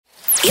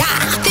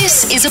Yeah.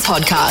 This is a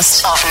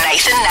podcast of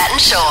Nathan, Nat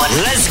and Shaun.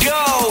 Let's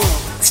go!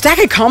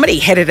 Stack of Comedy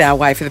headed our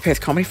way for the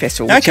Perth Comedy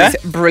Festival, which is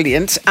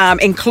brilliant,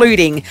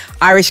 including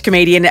Irish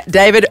comedian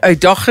David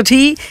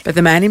O'Doherty, but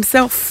the man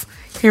himself,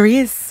 here he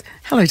is.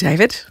 Hello,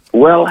 David.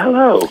 Well,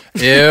 hello.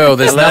 Ew,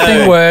 there's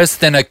nothing worse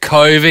than a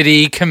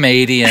COVID-y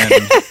comedian.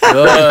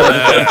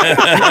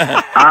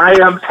 I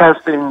am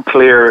testing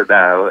clear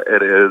now.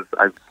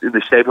 I'm in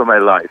the shape of my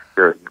life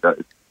during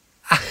those.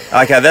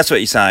 Okay, that's what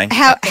you're saying.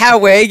 How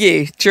were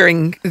you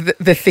during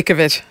the thick of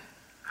it?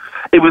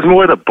 It was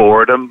more the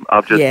boredom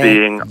of just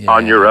being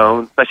on your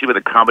own, especially with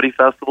a comedy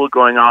festival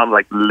going on,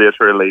 like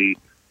literally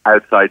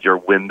outside your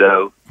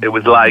window. It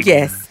was like,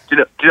 do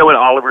you know when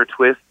Oliver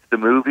Twist, the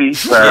movie,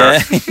 where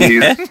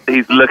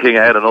he's looking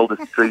out at all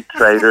the street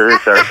traders,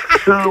 or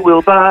who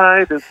will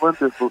buy this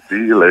wonderful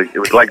feeling? It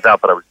was like that,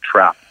 but I was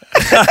trapped.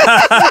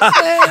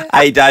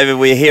 Hey, David,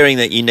 we're hearing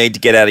that you need to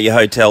get out of your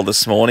hotel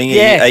this morning.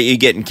 Are you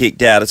getting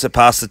kicked out? It's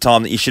past the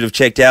time that you should have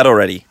checked out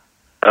already.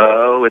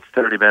 Oh, it's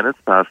 30 minutes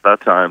past that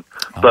time.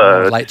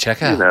 But, late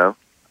checkout. You know,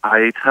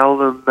 I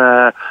told them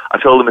a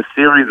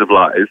series of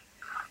lies,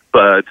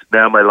 but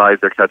now my lies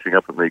are catching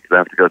up with me because I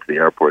have to go to the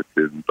airport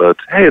soon. But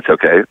hey, it's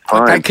okay. It's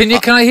fine. Okay,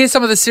 can I hear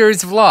some of the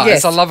series of lies?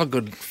 Yes. I love a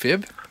good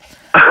fib.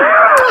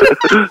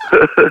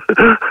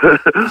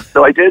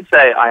 So I did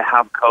say I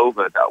have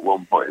COVID at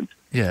one point.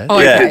 Yeah. Oh,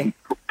 okay.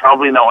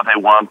 Probably not what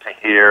they want to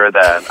hear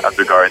then as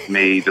regards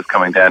me just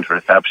coming down to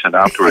reception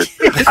afterwards.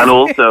 And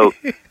also,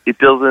 it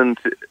doesn't...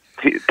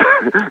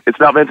 It's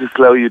not meant to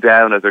slow you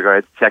down as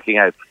regards checking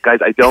out.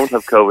 Guys, I don't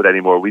have COVID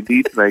anymore. We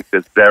need to make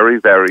this very,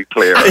 very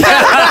clear. That's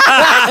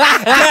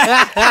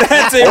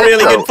a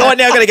really good point.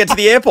 Now I've got to get to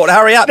the airport.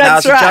 Hurry up.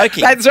 That's now, right.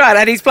 joking. That's right.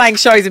 And he's playing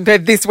shows in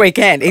Perth this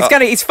weekend.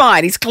 He's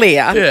fine. He's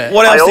clear. Yeah.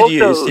 What else did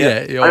you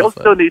use? I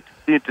also need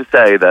to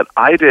say that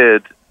I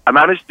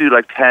managed to do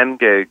like 10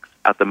 gigs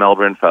at the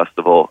Melbourne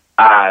Festival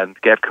and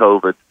get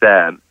COVID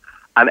then.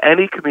 And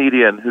any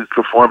comedian who's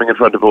performing in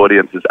front of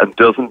audiences and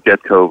doesn't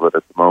get COVID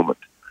at the moment,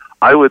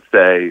 I would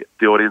say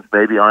the audience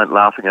maybe aren't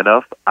laughing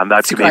enough, and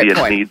that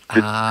comedian needs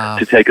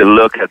to take a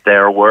look at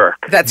their work.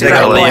 That's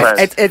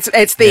right.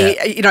 It's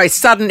the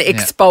sudden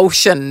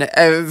expulsion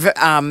of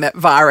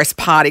virus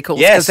particles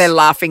because they're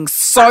laughing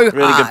so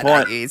really hard. Good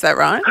point. Is that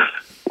right?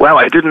 Wow,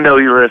 I didn't know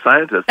you were a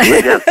scientist. But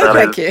yes, that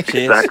Thank is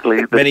you.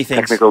 exactly the Many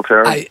things. technical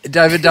term. Hey,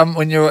 David,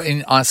 when you were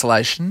in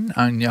isolation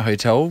in your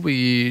hotel,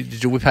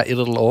 did you whip out your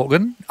little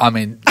organ? I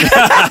mean,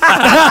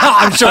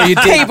 I'm sure you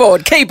did.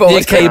 Keyboard.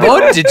 Your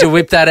keyboard. Did you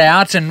whip that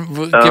out and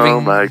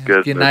giving my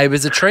goodness. your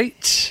neighbours a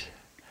treat?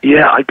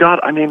 Yeah,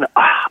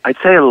 I'd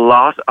say a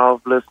lot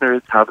of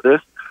listeners have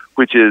this,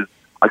 which is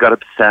I got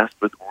obsessed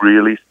with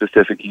really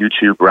specific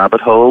YouTube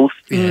rabbit holes.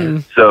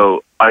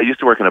 So I used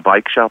to work in a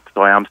bike shop,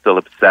 so I am still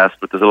obsessed.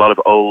 But there's a lot of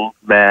old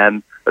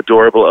men,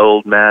 adorable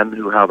old men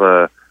who have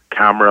a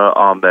camera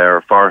on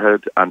their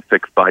forehead and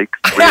fix bikes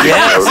really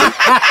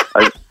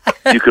slowly.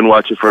 You can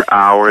watch it for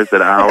hours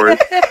and hours.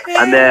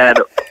 And then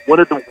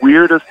one of the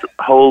weirdest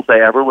holes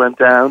I ever went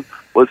down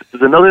was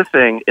there's another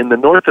thing in the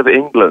north of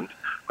England,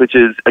 which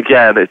is,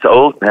 again, it's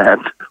old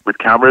men with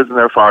cameras in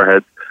their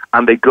foreheads,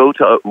 and they go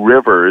to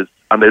rivers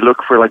and they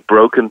look for like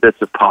broken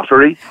bits of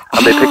pottery,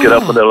 and they pick it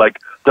up and they're like,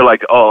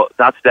 oh,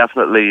 that's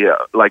definitely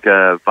like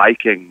a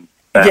Viking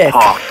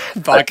pot.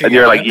 Viking, and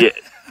you're like,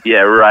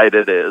 yeah, right,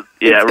 it is.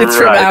 Yeah, it's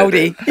from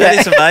Audi. That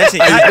is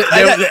amazing.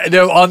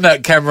 There, on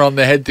that camera on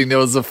the head thing, there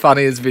was the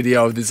funniest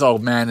video of this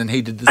old man, and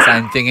he did the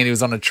same thing, and he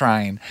was on a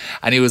train,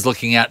 and he was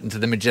looking out into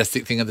the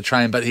majestic thing of the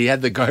train, but he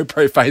had the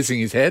GoPro facing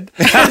his head.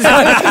 So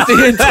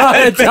the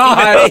entire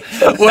time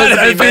was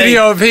a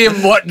video of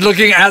him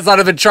looking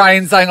outside of a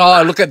train saying,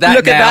 oh, look at that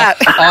Look now. at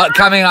that. Oh,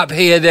 coming up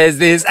here, there's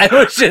this. And it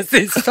was just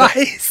his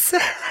face.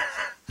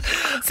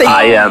 So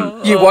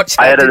you watched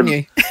that, didn't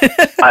you?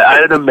 I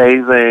had an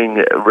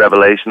amazing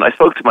revelation. I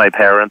spoke to my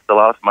parents a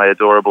lot, my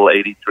adorable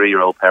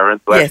 83-year-old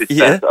parents, who I actually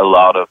spent a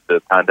lot of the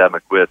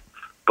pandemic with.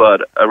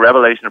 But a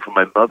revelation from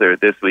my mother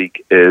this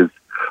week is,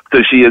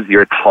 so she is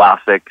your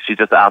classic, she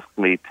just asks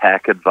me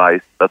tech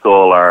advice. That's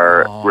all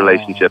our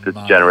relationship is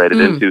generated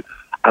into.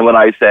 And when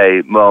I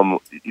say, Mum,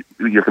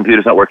 your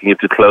computer's not working, you have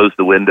to close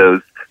the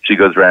windows, she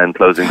goes around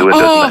closing the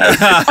windows in the house. It's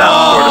that sort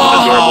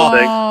of adorable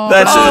thing.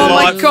 That's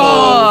my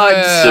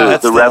God. So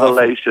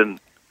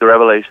the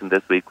revelation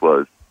this week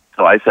was,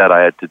 so I said I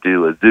had to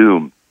do a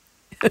Zoom.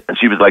 And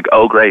she was like,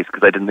 oh, great,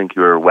 because I didn't think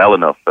you were well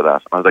enough for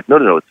that. And I was like,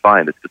 no, it's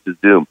fine. It's just a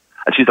Zoom.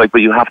 And she's like,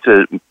 but you have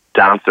to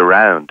dance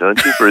around,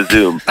 don't you, for a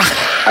Zoom?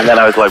 And then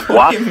I was like,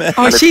 what?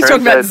 Oh, she's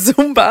talking about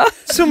Zumba.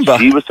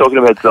 She was talking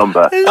about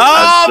Zumba.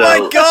 Oh,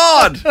 my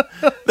God.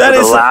 That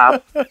is the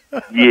last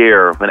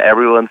year when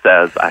everyone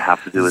says, I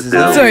have to do a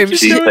Zoom.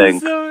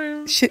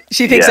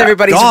 She thinks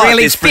everybody's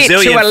really fit to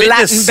a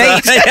Latin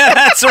beat. Yeah,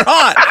 that's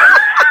right.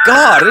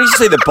 God, I didn't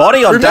see the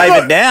body on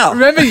David now.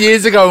 Remember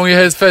years ago when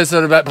we first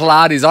heard about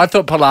Pilates, I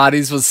thought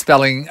Pilates was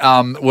spelling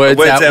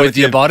words out with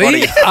your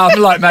body.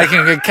 Like making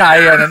a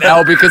K and an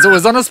L because it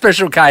was on a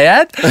special K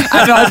ad. And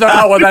I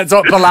thought, oh, well, that's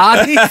what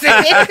Pilates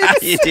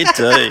is. You did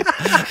too.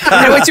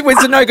 Which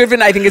was no good for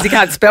Nathan because he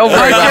can't spell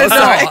very well.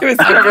 So it was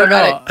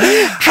problematic.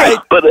 Hey,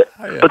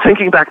 but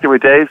thinking back, there were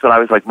days when I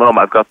was like, Mum,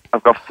 I've got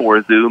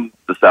 4 Zooms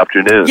this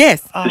afternoon.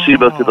 Yes. So she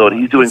must have thought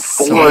he's doing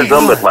 4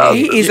 Zumba classes.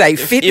 He is a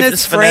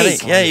fitness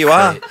freak. Yeah, you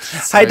are.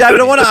 Hey, David,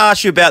 I want to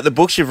ask you about the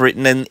books you've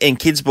written and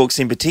kids' books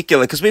in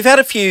particular, because we've had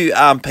a few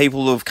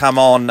people who have come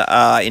on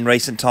in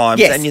recent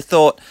times, and you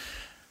thought,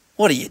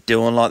 what are you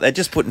doing? Like, they're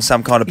just putting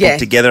some kind of book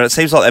together, and it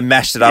seems like they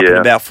mashed it up in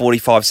about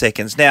 45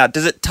 seconds. Now,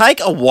 does it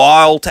take a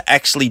while to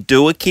actually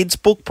do a kids'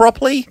 book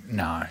properly?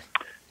 No.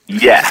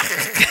 Yeah.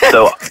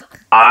 So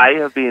I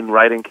have been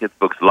writing kids'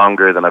 books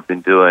longer than I've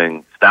been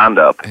doing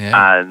stand-up,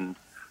 and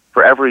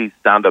for every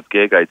stand-up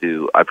gig I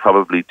do, I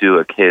probably do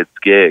a kids'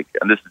 gig,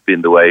 and this has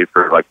been the way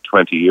for like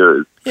 20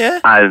 years. Yeah.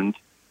 And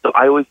so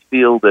I always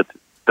feel that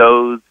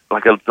those,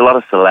 like a lot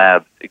of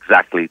celebs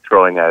exactly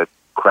throwing out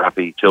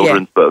crappy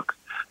children's books,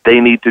 they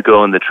need to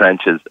go in the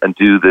trenches and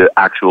do the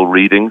actual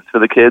readings for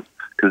the kids,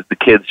 because the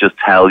kids just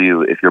tell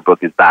you if your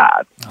book is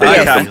bad. They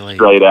just come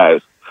straight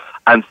out.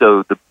 And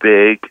so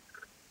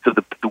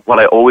what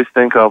I always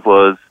think of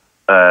was,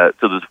 so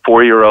there's a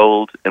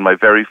 4-year-old in my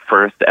very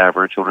first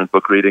ever children's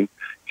book reading.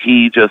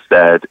 He just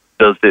said,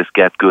 "Does this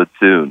get good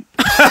soon?"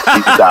 He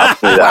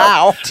stopped me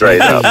Wow.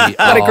 straight up.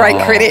 What a great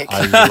critic.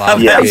 I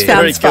love Yeah. it.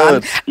 Sounds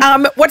fun.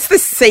 What's the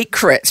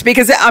secret?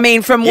 Because, I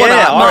mean, from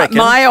what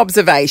my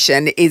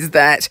observation is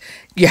that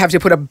you have to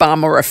put a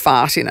bum or a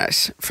fart in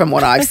it, from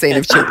what I've seen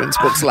of children's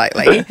books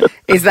lately.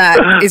 Is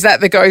that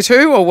the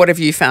go-to, or what have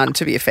you found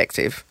to be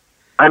effective?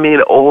 I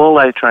mean, all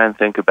I try and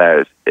think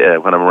about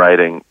when I'm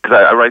writing,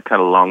 because I write kind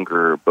of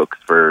longer books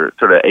for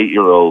sort of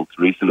 8-year-olds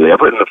recently. I've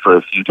written it for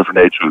a few different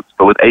age groups,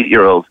 but with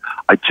 8-year-olds,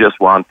 I just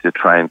want to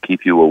try and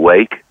keep you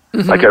awake.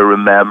 Mm-hmm. Like I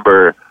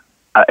remember,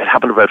 it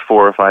happened about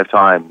 4 or 5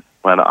 times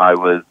when I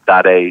was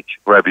that age,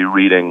 where I'd be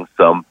reading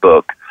some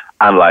book,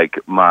 and like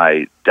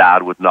my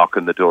dad would knock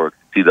on the door,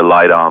 see the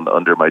light on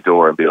under my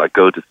door, and be like,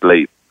 "Go to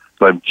sleep."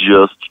 So I'm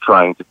just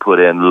trying to put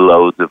in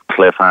loads of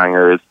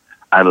cliffhangers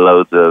and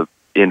loads of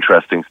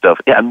interesting stuff.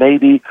 Yeah, and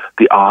maybe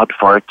the odd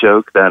fart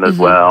joke then as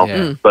well.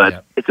 Yeah,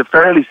 but it's a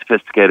fairly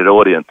sophisticated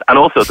audience. And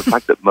also the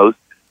fact that most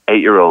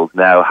 8-year-olds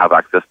now have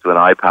access to an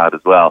iPad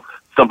as well.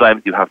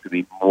 Sometimes you have to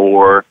be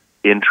more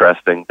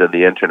interesting than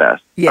the internet.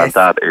 Yes.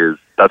 And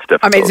that's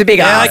difficult. I mean, it's a big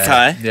ask.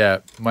 Okay. Yeah.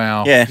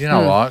 Wow. Yeah. You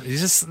know what? He's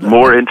just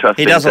more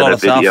interesting. He does a lot than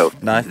of video.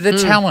 stuff. No. The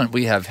talent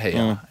we have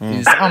here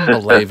is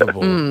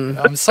unbelievable.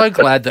 I'm so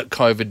glad that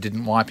COVID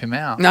didn't wipe him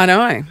out.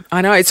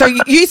 I know. So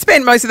you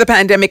spent most of the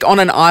pandemic on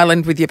an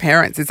island with your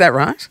parents, is that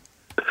right?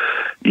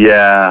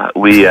 Yeah,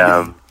 we.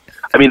 I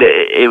mean,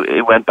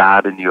 it went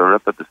bad in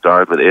Europe at the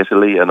start with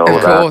Italy and all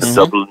of that. And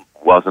Dublin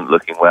wasn't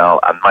looking well,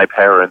 and my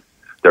parents,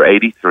 they're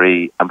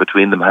 83, and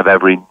between them have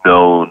every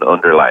known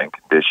underlying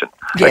condition.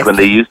 Yes. Like when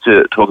they used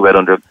to talk about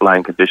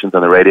underlying conditions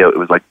on the radio, it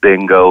was like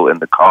bingo in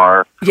the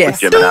car with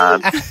Jim and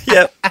Ann.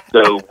 Yep.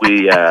 So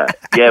we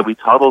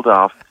toddled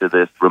off to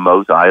this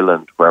remote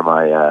island where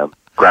my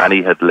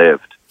granny had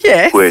lived,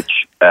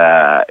 which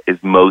is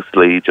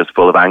mostly just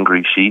full of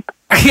angry sheep.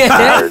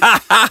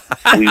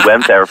 We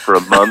went there for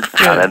a month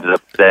and ended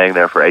up staying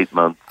there for 8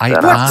 months.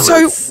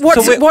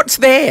 What's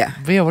there?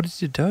 Yeah, what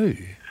did you do?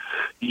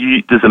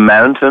 There's a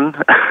mountain.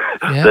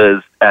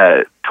 There's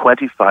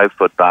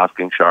 25-foot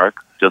basking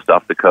sharks just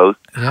off the coast.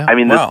 Yeah. I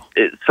mean,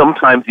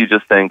 sometimes you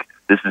just think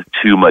this is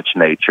too much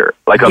nature.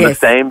 Like on the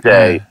same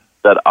day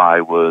that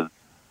I was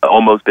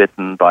almost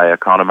bitten by a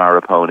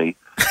Connemara pony,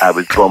 I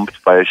was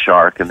bumped by a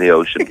shark in the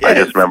ocean. I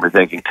just remember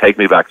thinking, take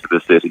me back to the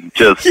city,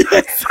 just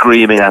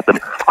screaming at them.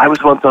 I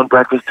was once on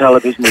breakfast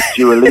television with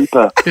Dua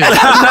Lipa.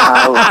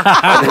 Now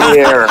I'm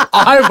here.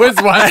 I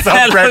was once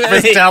on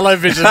breakfast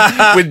television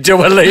with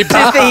Dua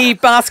Lipa. Did the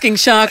basking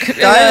shark,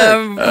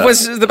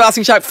 was the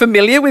basking shark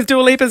familiar with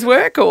Dua Lipa's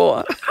work,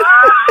 or?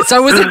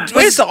 So was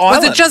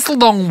it just a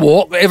long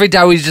walk? Every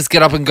day we just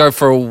get up and go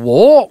for a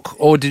walk?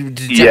 Or did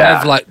you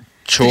have like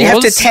chores? Did you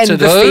have to tend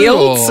the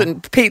fields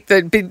and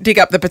dig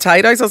up the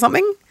potatoes or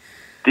something?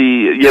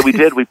 We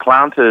did. We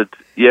planted.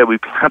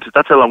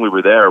 That's how long we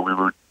were there. We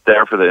were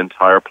there for the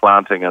entire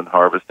planting and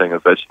harvesting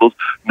of vegetables.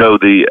 No,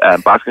 the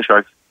basking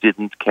sharks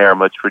didn't care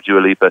much for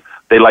Dua Lipa.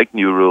 They like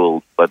New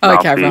Rules, but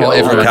not the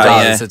everyone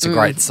does. It's a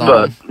great song.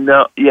 But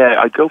no,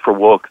 I'd go for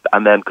walks,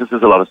 and then because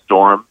there's a lot of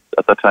storms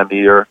at that time of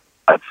year,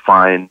 I'd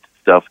find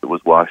stuff that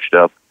was washed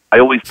up. I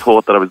always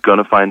thought that I was going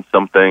to find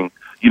something,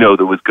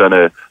 that was going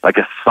to, like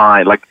a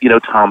sign, like,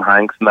 Tom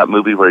Hanks in that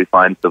movie where he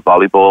finds the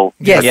volleyball.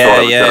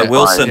 Yes.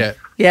 Wilson.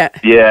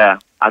 Yeah.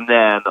 And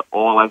then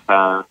all I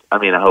found, I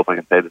hope I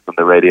can say this on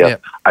the radio,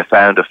 I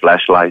found a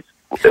fleshlight.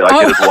 It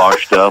had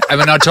washed up. And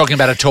we're not talking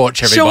about a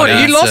torch, everybody.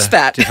 Shaun, you lost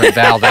that. Different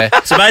vowel there.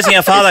 It's amazing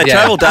how far they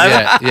travelled,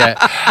 David.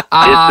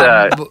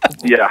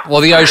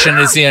 Well, the ocean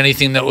is the only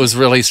thing that was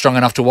really strong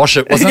enough to wash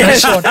it, wasn't it,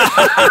 Shaun?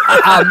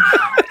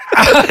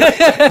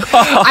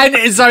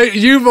 And so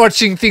you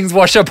watching things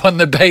wash up on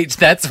the beach,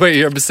 that's where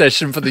your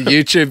obsession for the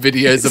YouTube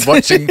videos of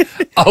watching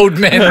old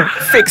men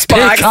Fix pick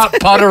bikes. up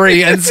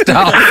pottery and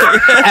stuff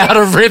out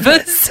of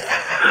rivers.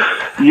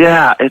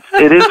 Yeah,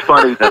 it is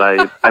funny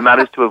that I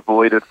managed to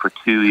avoid it for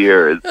 2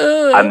 years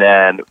and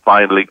then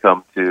finally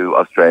come to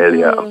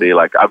Australia and be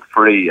like, I'm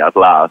free at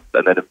last,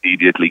 and then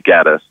immediately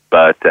get it.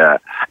 But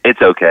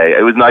it's okay.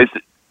 It was nice.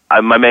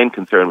 My main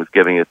concern was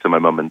giving it to my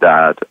mum and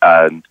dad,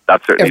 and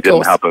that certainly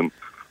didn't happen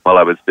while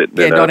I was sitting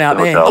in not out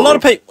there. hotel A lot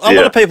of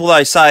people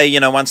though say, you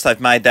know, once they've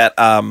made that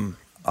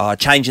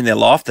change in their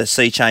life, the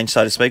sea change,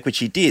 so to speak,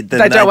 which you did, then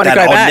they don't want to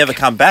go back. Never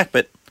come back.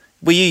 But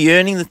were you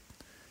yearning to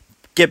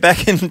get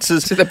back into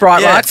the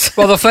bright lights?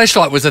 Well, the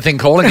flashlight was the thing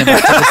calling him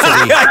back to the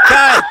city.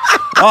 Okay.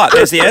 All right,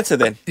 there's the answer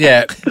then.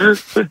 Yeah.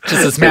 Just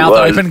his mouth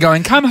open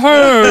going, come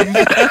home.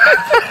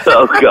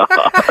 Oh, God.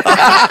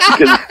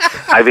 Because,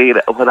 I mean,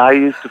 when I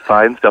used to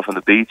find stuff on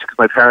the beach, because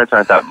my parents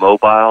aren't that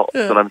mobile,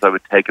 sometimes I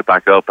would take it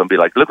back up and be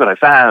like, look what I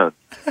found.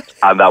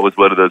 And that was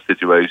one of those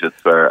situations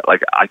where,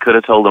 like, I could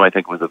have told them I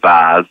think it was a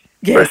vase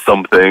or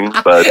something,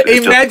 but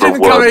it's imagine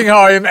just coming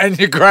home and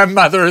your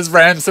grandmother has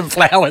rammed some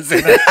flowers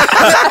in it.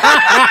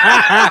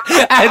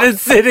 And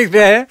it's sitting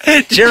there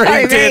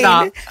during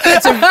dinner.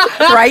 It's a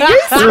great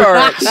use for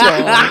it,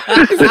 Shaun,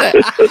 isn't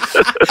it?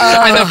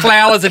 And the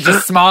flowers are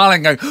just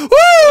smiling, going, woo!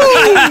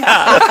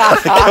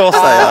 Of course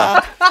they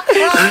are.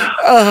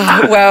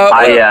 Well,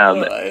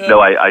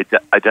 I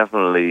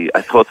definitely,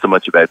 I thought so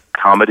much about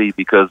comedy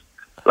because,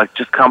 like,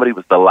 just comedy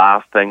was the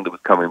last thing that was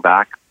coming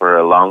back for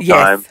a long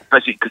time,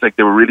 especially because, like,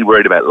 they were really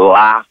worried about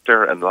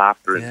laughter in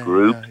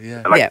groups.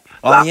 And, like,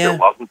 laughter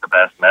wasn't the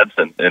best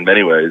medicine in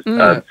many ways.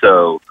 And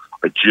so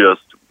I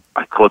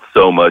thought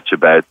so much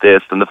about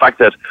this. And the fact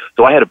that,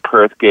 so I had a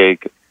Perth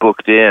gig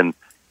booked in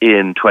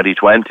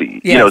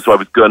 2020, you know, so I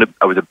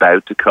was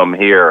about to come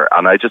here,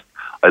 and I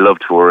love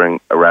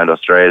touring around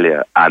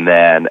Australia, and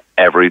then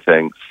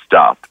everything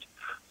stopped.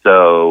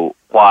 So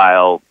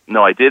while,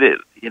 I did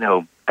it, you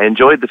know, I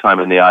enjoyed the time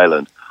in the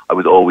island. I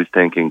was always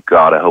thinking,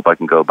 God, I hope I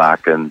can go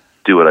back and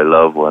do what I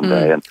love one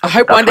day. And I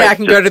hope one day I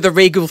can go to the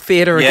Regal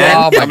Theatre again.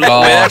 Oh, my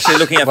God. We're actually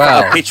looking at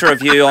a picture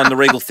of you on the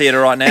Regal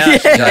Theatre right now.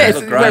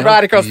 Yes, we're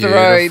right across the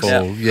road.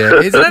 Yeah.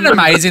 Isn't it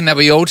amazing that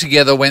we all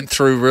together went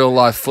through real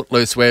life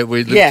Footloose, where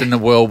we lived in a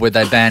world where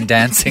they banned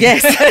dancing?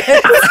 Yes.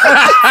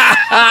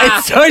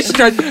 It's so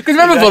strange. Because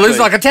remember, Footloose,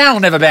 like a town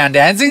will never ban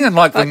dancing, and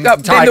like the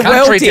entire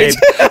country did.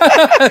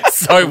 It's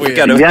so weird.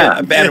 Go to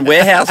abandoned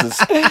warehouses.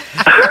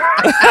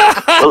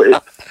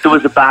 Well, there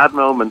was a bad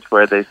moment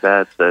where they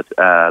said that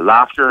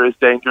laughter is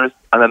dangerous,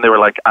 and then they were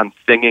like, and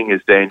singing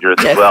is dangerous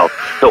as well.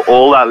 So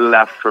all that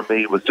left for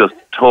me was just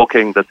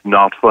talking that's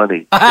not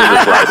funny. It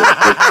was like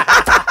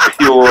just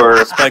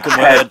pure spoken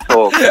TED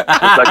talk.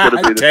 That could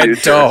have been the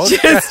future.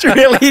 Just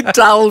really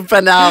dull,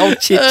 banal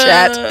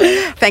chit-chat.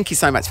 Thank you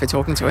so much for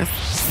talking to us.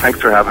 Thanks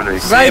for having me.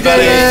 Bye,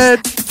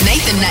 David.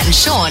 Nathan, Nat and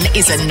Shaun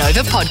is a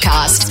Nova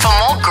podcast. For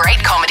more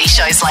great comedy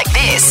shows like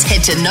this,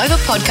 head to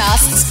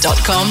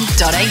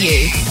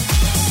novapodcasts.com.au.